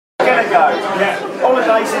Gonna go. Yeah.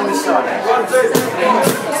 Holidays in the sun. 1,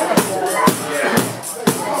 2.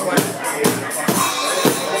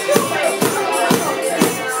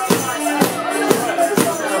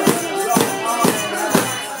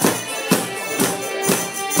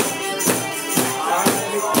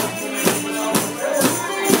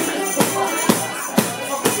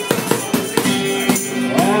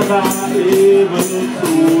 Have I ever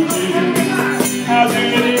told you how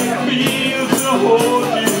good it feels to hold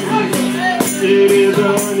you? It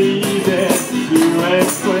isn't easy to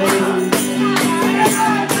explain.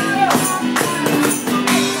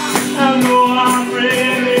 I know I'm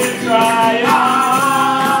really trying.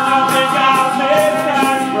 I think I'll make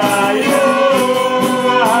that cry.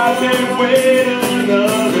 Oh, I can't wait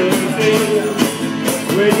another day.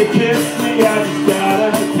 When you kiss me, I just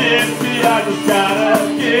gotta kiss me. I just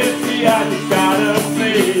gotta kiss me, I just gotta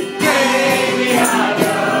say, baby, I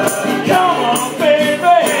love you. Come on, baby,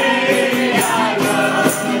 baby, I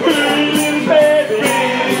love you. Baby, baby,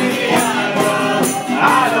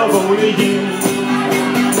 I love only you.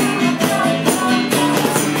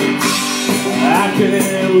 I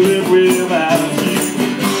can't live without you.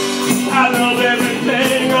 I love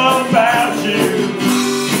everything about you.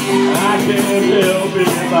 I can't help it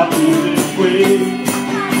if I feel this way.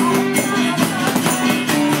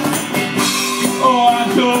 Oh, I'm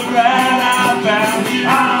so glad I found you. I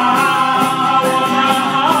want my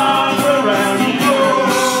arms around you.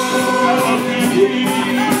 Oh, I love to hear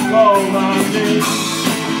you call my name.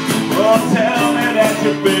 Oh, tell me that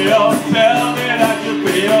you feel, tell me that you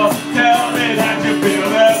feel, tell me that you feel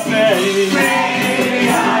the same. Baby,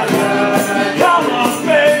 I love you. Come on,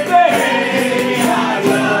 baby. Baby, I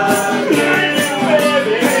love you.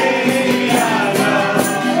 Baby, baby,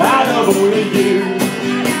 I love only you.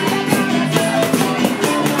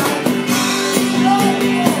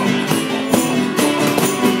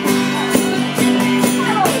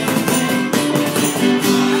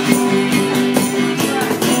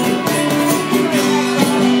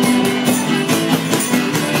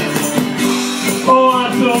 Oh,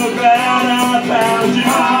 I'm so glad I found you. I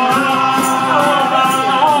want my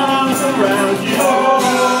arms around you.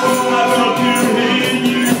 Oh, I love to hear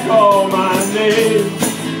you call my name.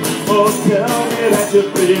 Oh, tell me that you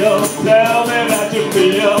feel, tell me that you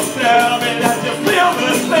feel, tell me that you feel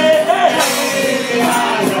the same. Baby, I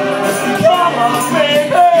love you. Come on,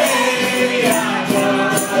 baby. Baby, I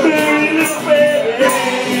love you. Baby, baby,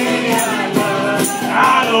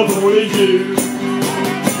 I love only you.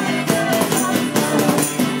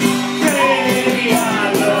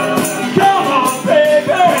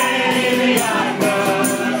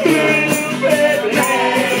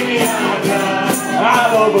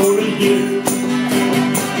 Only you.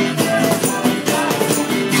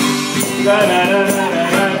 Da da da da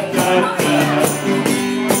da da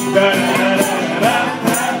da da.